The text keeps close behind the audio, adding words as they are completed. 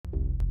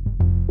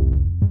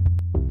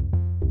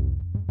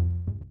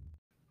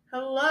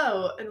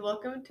Hello, and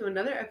welcome to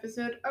another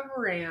episode of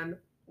Ran.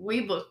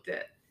 We Booked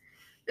It.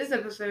 This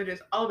episode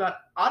is all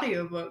about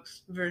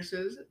audiobooks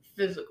versus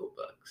physical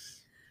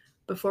books.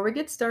 Before we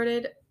get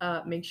started,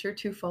 make sure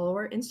to follow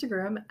our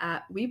Instagram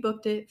at We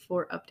Booked It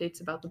for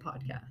updates about the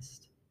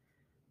podcast.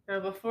 Now,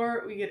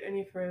 before we get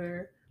any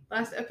further,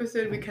 last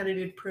episode we kind of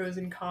did pros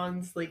and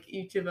cons, like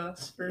each of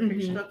us for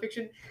fiction,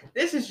 non-fiction.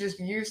 This is just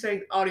you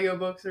saying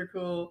audiobooks are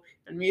cool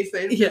and me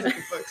saying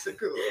physical books are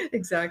cool.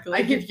 Exactly.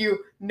 I give you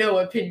no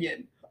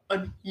opinion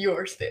on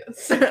your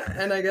stance.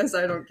 And I guess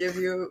I don't give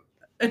you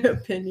an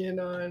opinion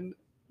on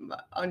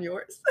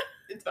yours.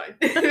 It's fine.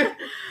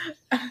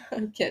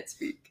 I can't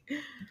speak.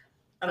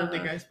 I don't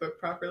think I spoke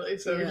properly,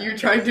 so you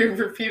tried to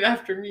repeat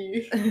after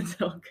me.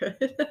 It's all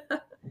good.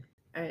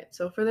 Alright,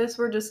 so for this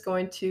we're just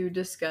going to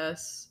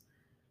discuss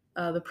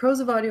the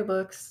pros of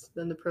audiobooks,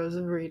 then the pros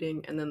of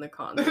reading, and then the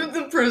cons.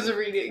 The pros of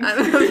reading.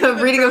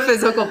 Reading a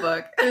physical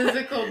book.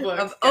 Physical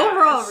books. Of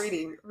overall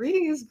reading.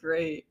 Reading is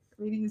great.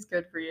 Reading is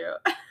good for you.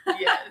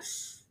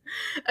 Yes.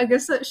 I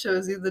guess that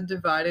shows you the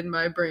divide in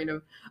my brain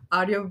of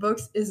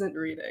audiobooks isn't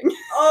reading.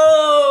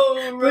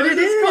 Oh, but it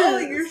is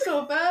calling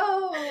yourself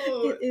out.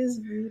 It is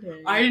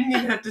reading. I didn't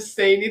even have to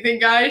say anything,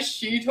 guys.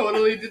 She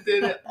totally did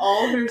it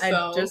all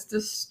herself. I just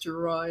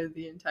destroyed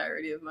the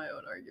entirety of my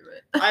own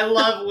argument. I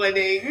love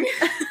winning.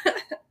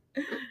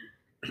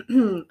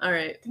 All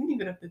right. Didn't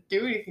even have to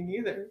do anything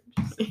either.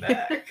 Just sit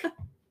back.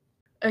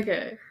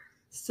 Okay.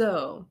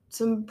 So,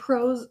 some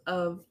pros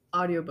of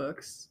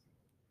audiobooks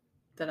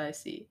that I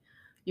see.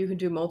 You can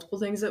do multiple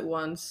things at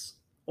once,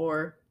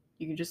 or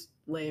you can just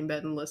lay in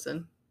bed and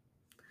listen.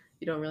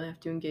 You don't really have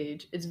to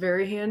engage. It's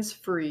very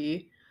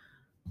hands-free,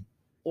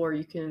 or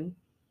you can,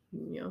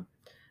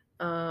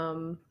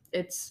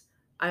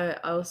 I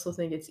also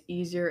think it's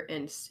easier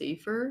and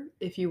safer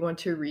if you want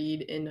to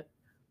read in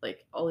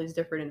like all these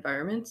different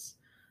environments.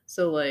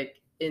 So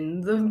like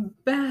in the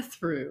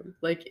bathroom,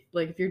 like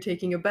if you're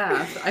taking a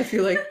bath, I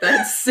feel like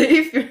that's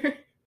safer.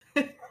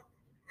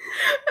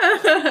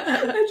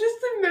 I just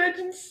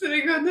imagine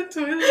sitting on the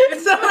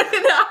toilet. So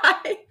did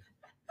I.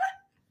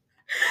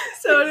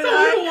 So did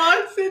Someone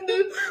walks in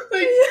to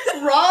like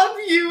rob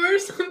you or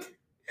something.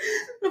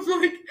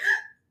 I'm like,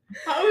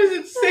 how is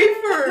it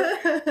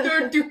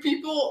safer? Or do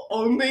people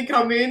only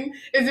come in?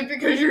 Is it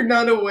because you're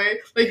not aware?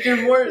 Like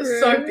you're more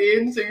sucked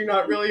in, so you're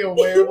not really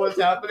aware of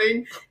what's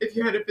happening if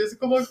you had a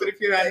physical book, but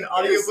if you had an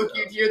audiobook,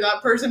 you'd hear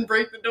that person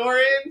break the door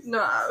in? No,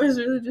 I was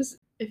really just,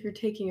 if you're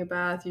taking a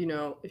bath,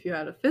 if you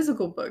had a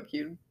physical book,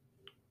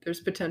 there's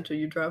potential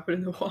you drop it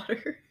in the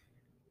water.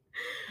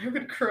 I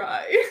would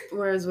cry.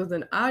 Whereas with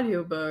an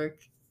audiobook,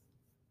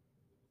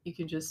 you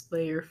can just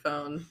lay your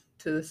phone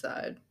to the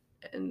side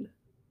and...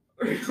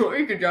 Or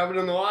you could drop it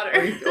in the water.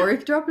 Or you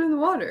could drop it in the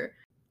water.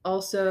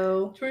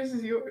 Also... Choice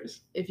is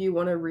yours. If you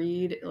want to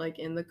read, like,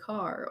 in the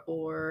car,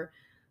 or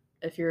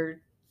if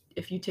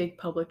you take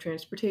public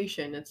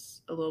transportation,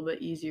 it's a little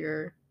bit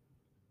easier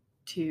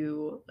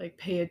to, like,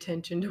 pay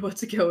attention to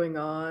what's going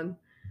on.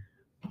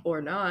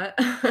 Or not.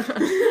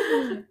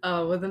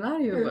 With an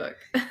audiobook.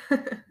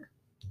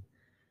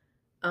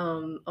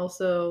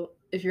 Also,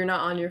 if you're not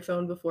on your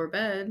phone before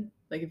bed,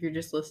 like if you're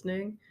just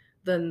listening,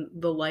 then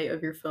the light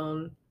of your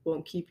phone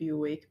won't keep you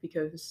awake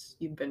because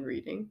you've been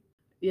reading.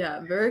 Yeah,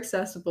 very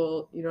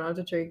accessible. You don't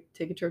have to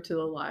take a trip to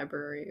the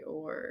library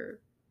or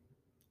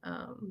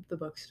the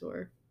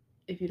bookstore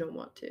if you don't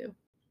want to.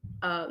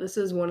 This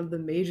is one of the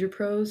major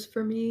pros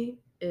for me,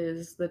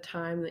 is the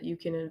time that you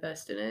can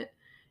invest in it.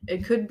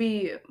 It could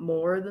be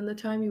more than the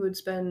time you would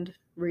spend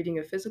reading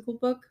a physical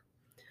book,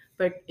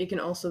 but it can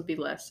also be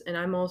less. And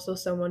I'm also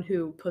someone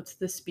who puts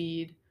the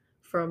speed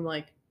from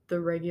like the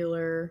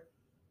regular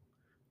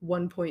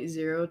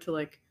 1.0 to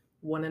like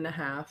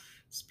 1.5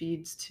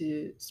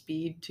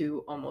 speed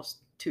to almost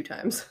 2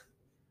 times.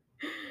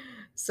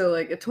 So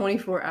like a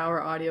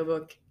 24-hour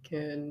audiobook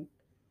can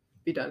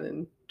be done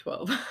in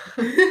 12.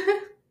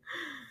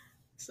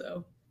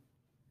 So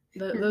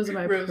those are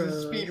my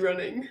pros. Speed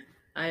running.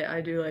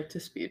 I do like to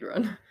speed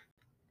run.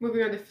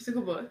 Moving on to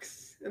physical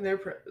books and their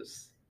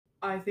pros.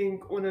 I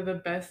think one of the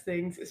best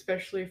things,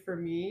 especially for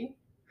me,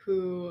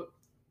 who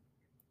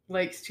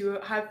likes to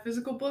have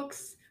physical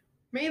books,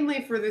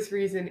 mainly for this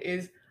reason,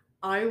 is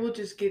I will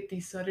just get the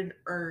sudden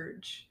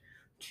urge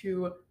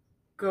to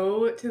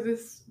go to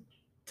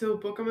a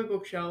book on my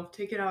bookshelf,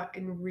 take it out,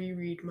 and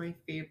reread my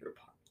favorite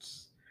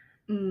parts.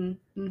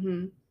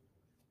 Mm-hmm.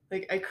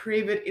 Like, I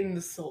crave it in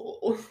the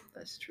soul.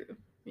 That's true,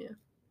 yeah.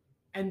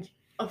 And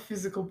a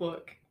physical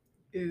book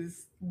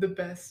is the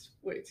best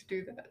way to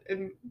do that.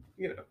 And,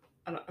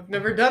 I've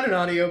never done an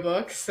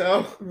audiobook,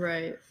 so...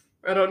 Right.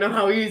 I don't know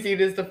how easy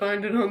it is to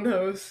find it on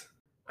those.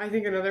 I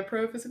think another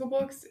pro of physical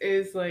books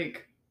is,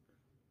 like,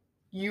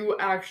 you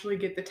actually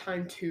get the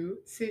time to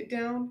sit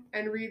down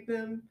and read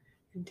them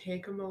and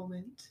take a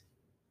moment,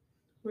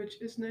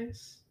 which is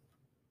nice.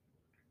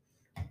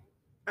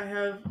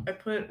 I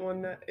put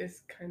one that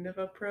is kind of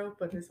a pro,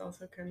 but is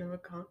also kind of a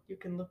con. You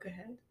can look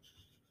ahead.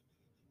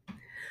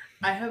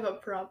 I have a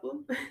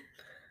problem.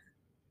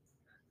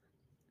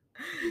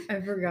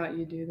 I forgot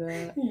you do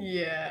that.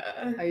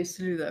 Yeah. I used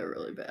to do that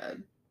really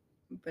bad,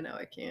 but now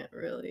I can't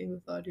really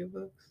with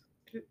audiobooks.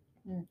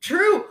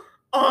 True.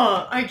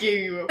 Oh, I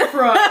gave you a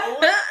pro.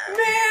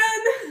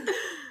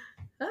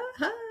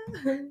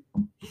 Man.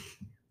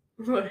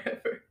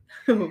 Whatever.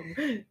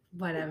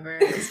 Whatever,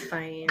 it's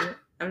fine.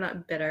 I'm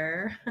not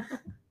bitter.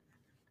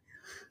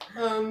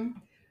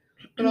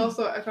 But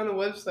also I found a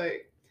website.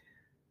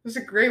 It was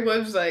a great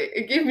website.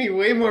 It gave me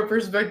way more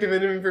perspective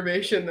and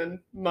information than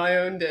my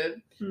own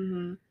did.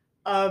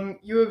 Mm-hmm.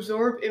 You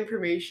absorb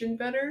information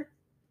better,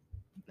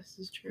 This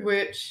is true.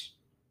 which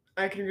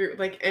I can agree with.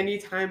 Like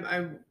anytime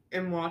I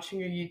am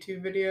watching a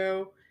YouTube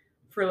video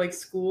for like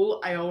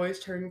school, I always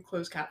turn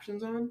closed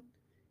captions on,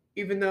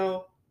 even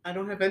though I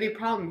don't have any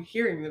problem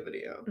hearing the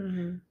video.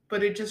 Mm-hmm.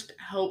 But it just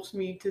helps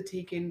me to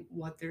take in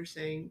what they're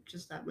saying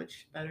just that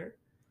much better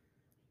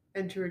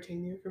and to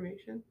retain the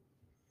information.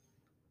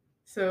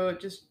 So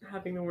just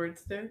having the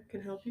words there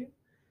can help you.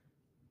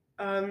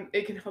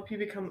 It can help you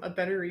become a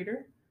better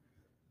reader.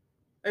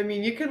 I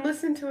mean, you can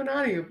listen to an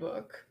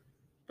audiobook,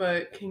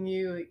 but can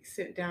you like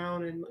sit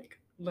down and like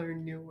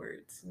learn new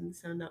words and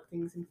sound out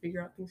things and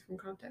figure out things from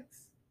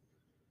context?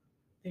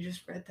 They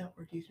just read that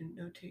word you didn't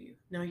know to you.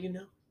 Now you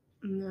know.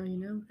 Now you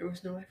know. There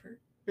was no effort,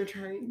 no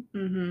trying,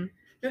 Mm-hmm.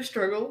 no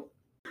struggle.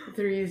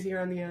 They're easier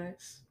on the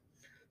eyes.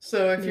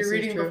 So if This you're is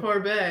reading true. before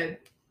bed,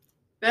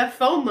 that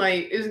phone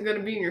light isn't going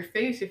to be in your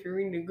face if you're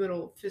reading a good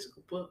old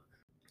physical book.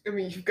 I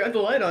mean, you've got the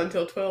light on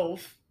until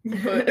 12,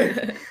 but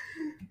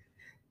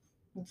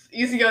it's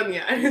easy on the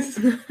eyes.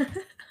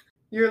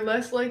 You're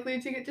less likely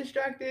to get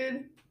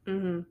distracted.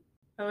 Mm-hmm.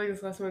 I like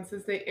this last one. It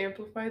says they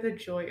amplify the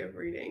joy of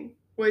reading,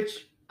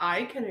 which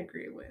I can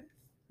agree with.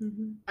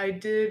 Mm-hmm.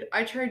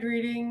 I tried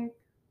reading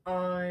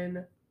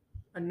on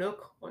a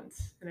Nook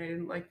once, and I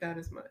didn't like that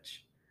as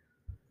much.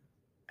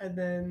 And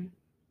then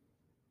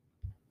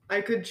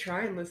I could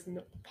try and listen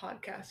to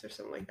podcasts or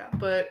something like that.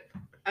 But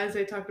as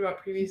I talked about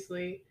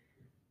previously,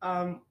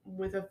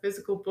 with a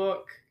physical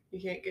book, you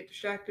can't get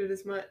distracted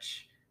as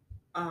much.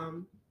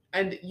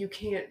 And you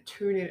can't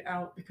tune it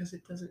out because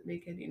it doesn't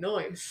make any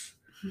noise.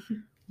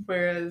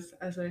 Whereas,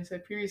 as I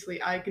said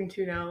previously, I can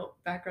tune out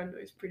background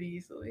noise pretty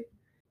easily.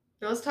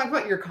 Now let's talk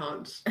about your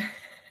cons.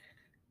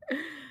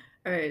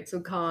 All right, so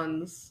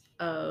cons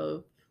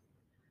of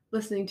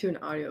listening to an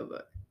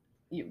audiobook.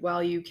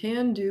 While you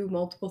can do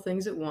multiple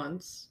things at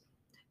once,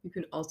 you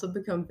can also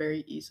become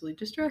very easily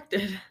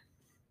distracted.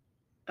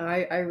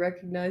 I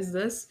recognize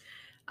this.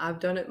 I've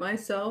done it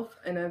myself,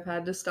 and I've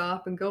had to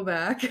stop and go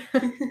back.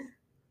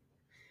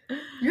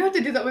 You have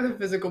to do that with a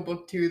physical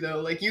book too, though.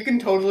 Like you can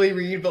totally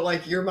read, but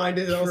like your mind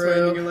is elsewhere,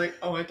 True. and you're like,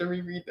 "Oh, I have to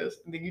reread this,"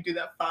 and then you do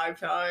that 5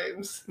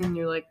 times. And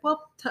you're like,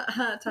 well,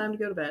 time to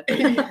go to bed.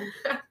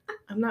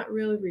 I'm not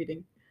really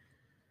reading.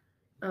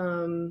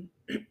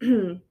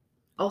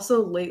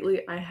 Also,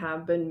 lately, I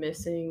have been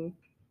missing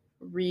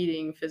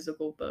reading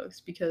physical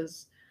books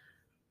because,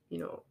 you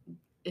know,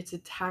 it's a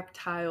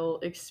tactile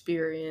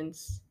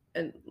experience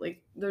and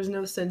like there's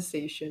no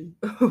sensation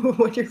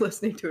when you're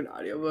listening to an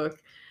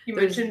audiobook. You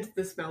There's- mentioned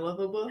the smell of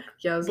a book.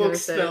 Yeah, I was gonna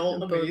Books say smell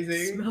books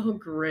amazing. smell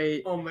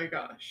great. Oh my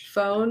gosh.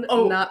 Phone,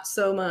 Oh. not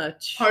so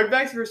much.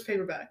 Hardbacks versus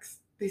paperbacks.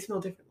 They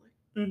smell differently.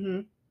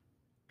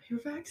 Mm-hmm.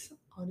 Paperbacks,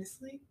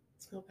 honestly,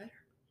 smell better.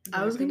 in I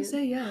my was gonna opinion.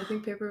 say, yeah, I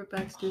think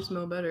paperbacks do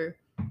smell better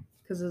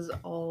because it's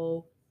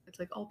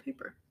like all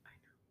paper.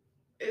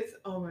 It's,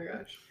 oh my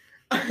gosh.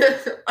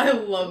 I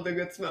love the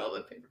good smell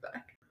of a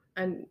paperback.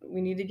 And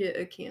we need to get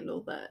a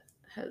candle that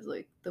has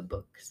like the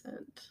book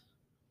scent.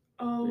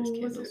 Oh, There's was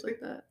candles it like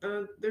that.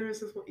 there was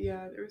this one,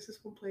 yeah, there was this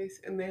one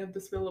place, and they had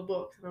the smell of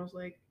books, and I was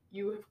like,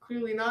 you have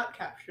clearly not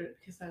captured it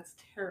because that's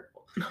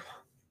terrible.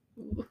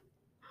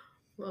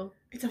 Well,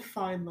 It's a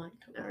fine line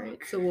to walk. all right,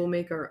 so we'll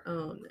make our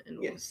own and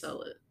we'll Yes.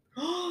 sell it.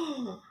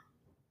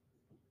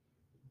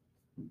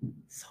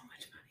 So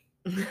much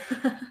money.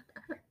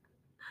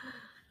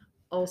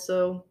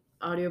 Also,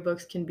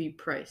 audiobooks can be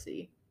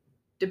pricey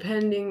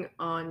depending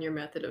on your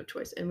method of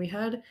choice. And we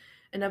had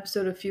an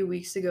episode a few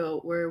weeks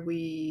ago where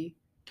we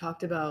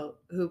talked about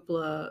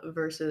Hoopla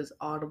versus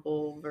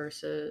Audible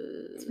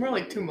versus It's more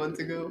like 2 months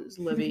ago.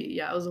 Libby.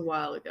 Yeah, it was a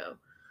while ago.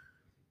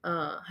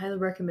 Highly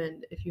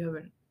recommend if you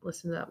haven't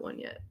listened to that one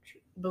yet.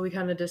 But we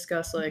kind of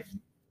discussed like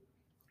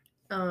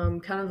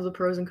kind of the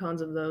pros and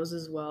cons of those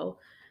as well.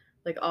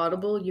 Like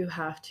Audible, you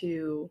have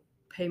to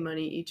pay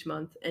money each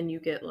month and you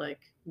get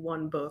like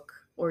one book,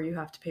 or you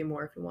have to pay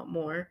more if you want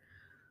more.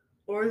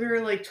 Or there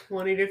are like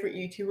 20 different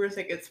YouTubers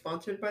that get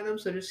sponsored by them,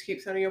 so just keep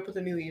signing up with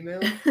a new email.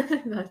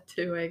 That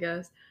too, I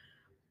guess.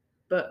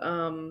 But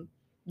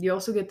you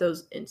also get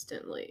those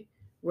instantly.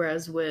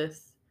 Whereas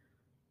with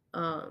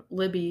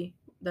Libby,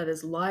 that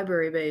is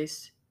library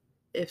based,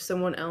 if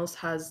someone else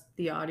has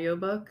the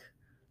audiobook,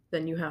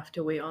 then you have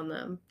to wait on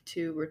them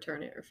to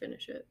return it or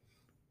finish it.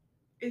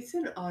 It's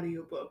an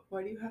audiobook.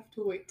 Why do you have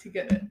to wait to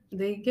get it?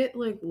 They get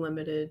like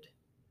limited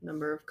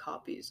number of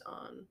copies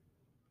on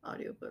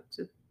audiobooks.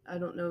 I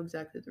don't know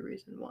exactly the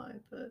reason why,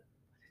 but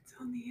It's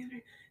on the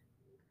internet.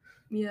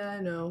 yeah,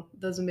 I know.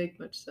 Doesn't make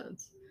much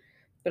sense.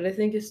 But I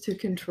think it's to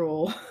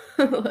control,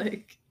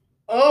 like,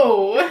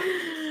 Oh!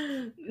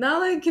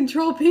 not like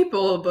control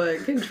people,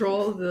 but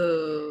control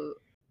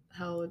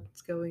how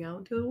it's going out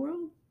into the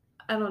world.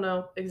 I don't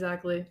know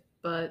exactly,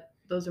 but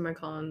those are my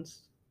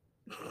cons.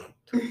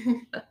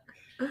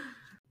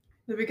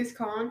 The biggest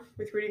con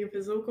with reading a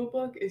physical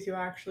book is you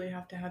actually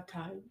have to have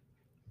time.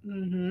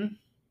 Mm-hmm.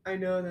 I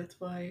know that's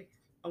why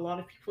a lot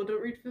of people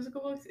don't read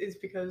physical books, is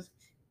because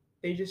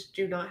they just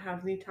do not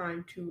have any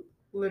time to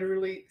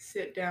literally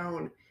sit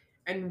down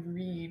and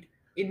read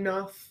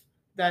enough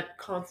that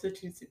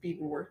constitutes it being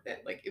worth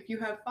it. Like, if you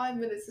have 5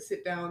 minutes to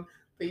sit down,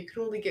 but you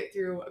can only get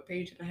through a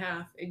page and a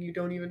half and you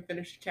don't even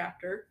finish a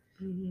chapter,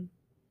 Mm-hmm.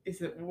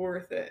 is it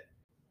worth it?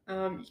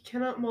 You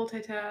cannot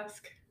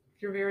multitask.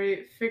 You're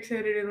very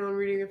fixated in on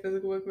reading a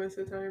physical book most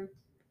of the time.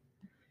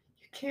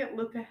 You can't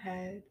look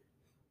ahead.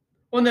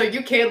 Well, no,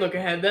 you can look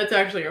ahead. That's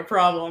actually a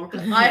problem.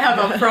 I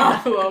have a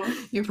problem.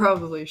 You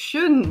probably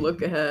shouldn't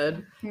look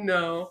ahead.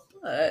 No.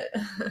 But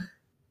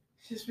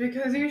Just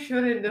because you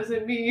shouldn't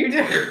doesn't mean you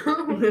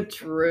do.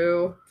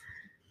 true.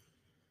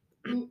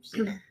 Oops.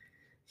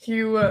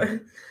 You, a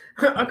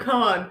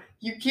con.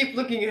 You keep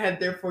looking ahead,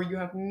 therefore you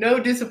have no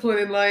discipline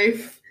in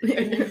life,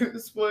 and you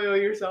spoil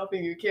yourself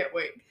and you can't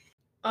wait.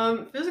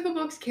 Physical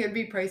books can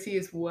be pricey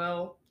as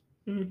well.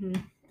 Mm-hmm.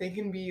 They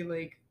can be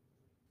like,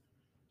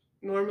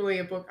 normally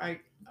a book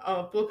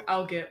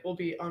I'll get will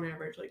be on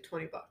average like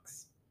 $20.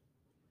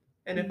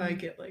 And if I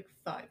get like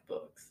 5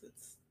 books,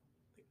 it's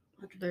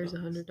like $100. There's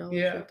 $100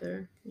 Yeah. right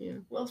there. Yeah.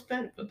 Well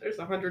spent, but there's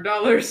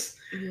 $100.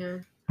 Yeah.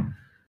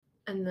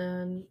 And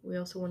then we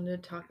also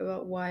wanted to talk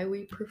about why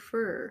we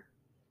prefer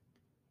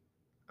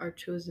our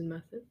chosen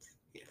methods.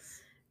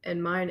 Yes.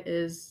 And mine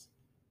is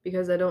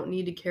because I don't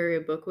need to carry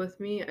a book with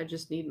me, I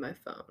just need my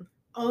phone.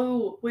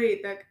 Oh,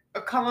 wait, that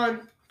a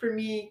con for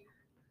me.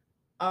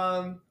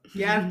 You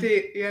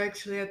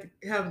actually have to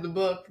have the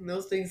book, and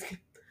those things, at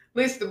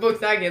least the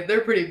books I get, they're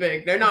pretty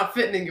big. They're not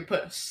fitting in your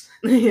purse.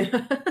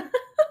 Yeah.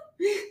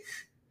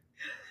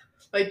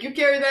 Like, you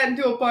carry that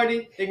into a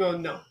party, they go,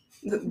 no.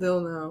 They'll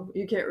know.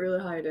 You can't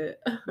really hide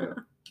it.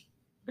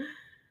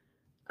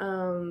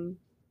 No.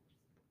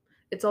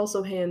 It's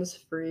also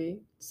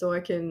hands-free, so I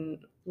can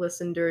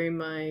listen during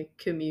my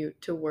commute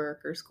to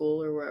work or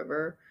school or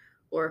wherever,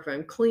 or if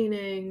I'm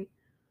cleaning.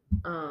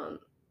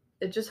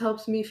 It just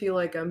helps me feel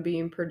like I'm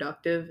being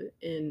productive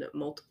in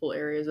multiple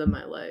areas of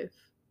my life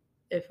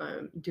if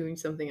I'm doing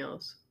something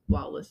else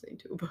while listening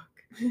to a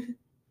book.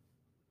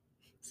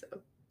 So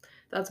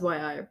that's why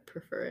I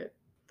prefer it.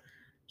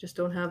 Just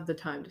don't have the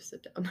time to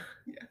sit down.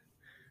 Yeah.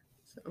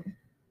 So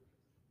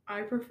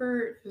I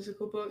prefer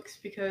physical books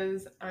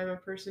because I'm a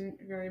person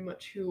very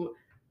much who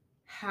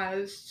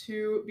has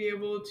to be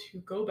able to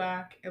go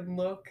back and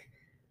look.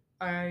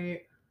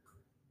 I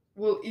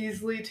will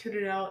easily tune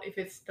it out if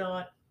it's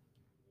not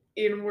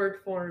in word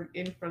form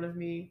in front of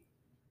me.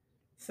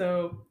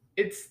 So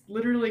it's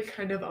literally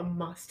kind of a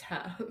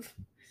must-have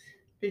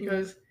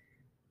because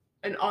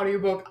an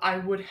audiobook I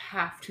would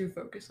have to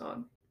focus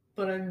on,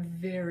 but I'm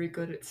very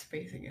good at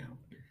spacing out.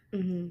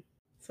 mm-hmm.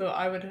 So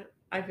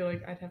I feel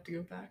like I'd have to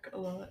go back a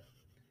lot.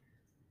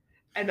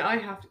 And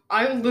I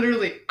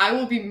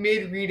will be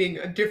mid-reading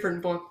a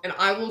different book and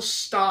I will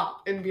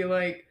stop and be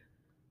like,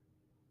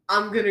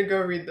 I'm gonna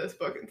go read this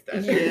book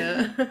instead.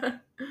 Yeah.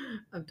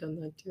 I've done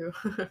that too.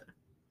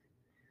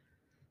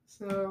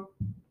 So,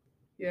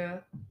 yeah.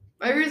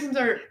 My reasons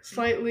are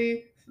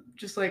slightly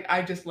just like,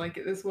 I just like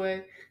it this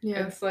way. Yeah.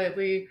 And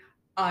slightly,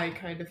 I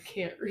kind of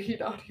can't read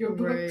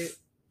audiobooks.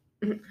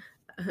 Right.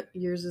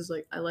 Yours is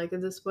like, I like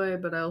it this way,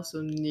 but I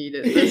also need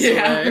it this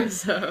way.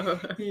 So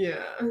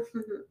Yeah.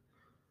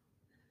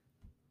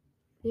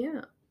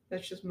 Yeah.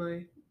 That's just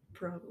my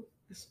problem.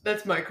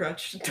 That's my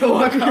crutch to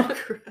walk on.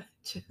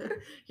 Crutch.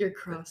 Your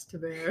cross to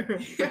bear.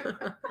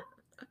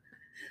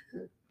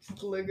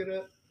 Just look it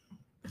up.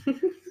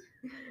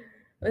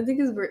 I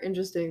think it's very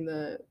interesting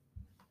that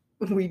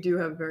we do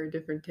have very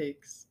different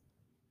takes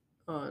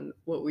on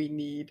what we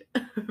need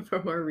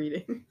from our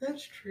reading.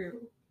 That's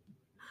true.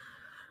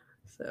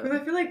 So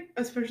Because I feel like,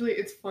 especially,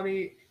 it's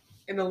funny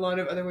in a lot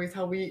of other ways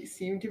how we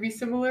seem to be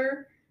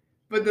similar,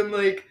 but then,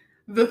 like,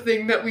 the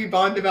thing that we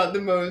bond about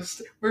the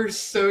most, we're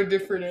so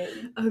different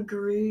in.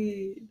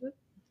 Agreed.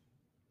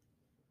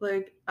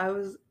 Like, I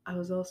was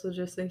also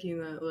just thinking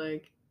that,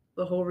 like,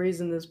 the whole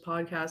reason this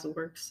podcast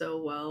works so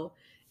well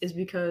is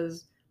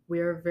because we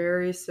are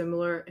very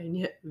similar and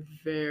yet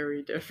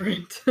very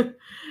different.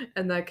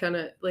 And that kind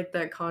of, like,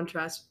 that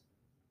contrast,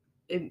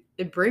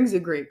 it brings a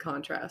great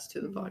contrast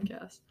to the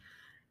podcast.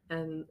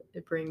 And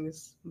it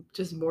brings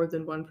just more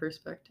than one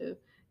perspective.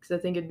 Because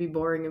I think it'd be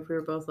boring if we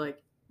were both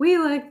like, we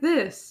like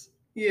this.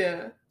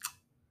 Yeah.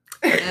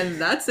 And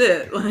that's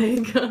it.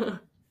 Like,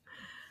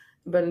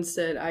 but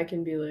instead I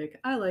can be like,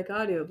 I like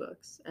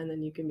audiobooks. And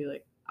then you can be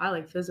like, I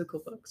like physical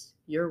books.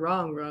 You're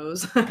wrong,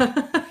 Rose.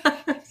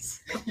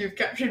 You've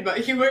captured my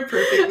humor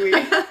perfectly.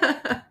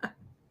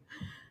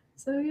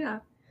 So, yeah.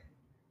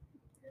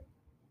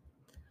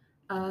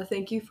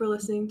 Thank you for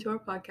listening to our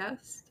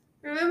podcast.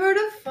 Remember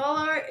to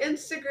follow our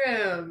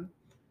Instagram.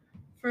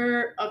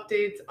 for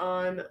updates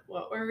on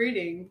what we're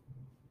reading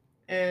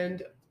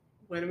and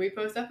when we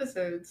post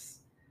episodes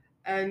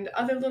and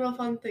other little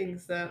fun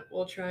things that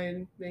we'll try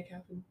and make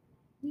happen.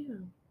 Yeah.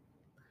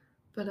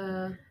 But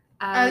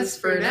As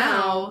for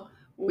now,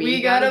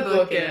 we gotta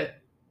book it.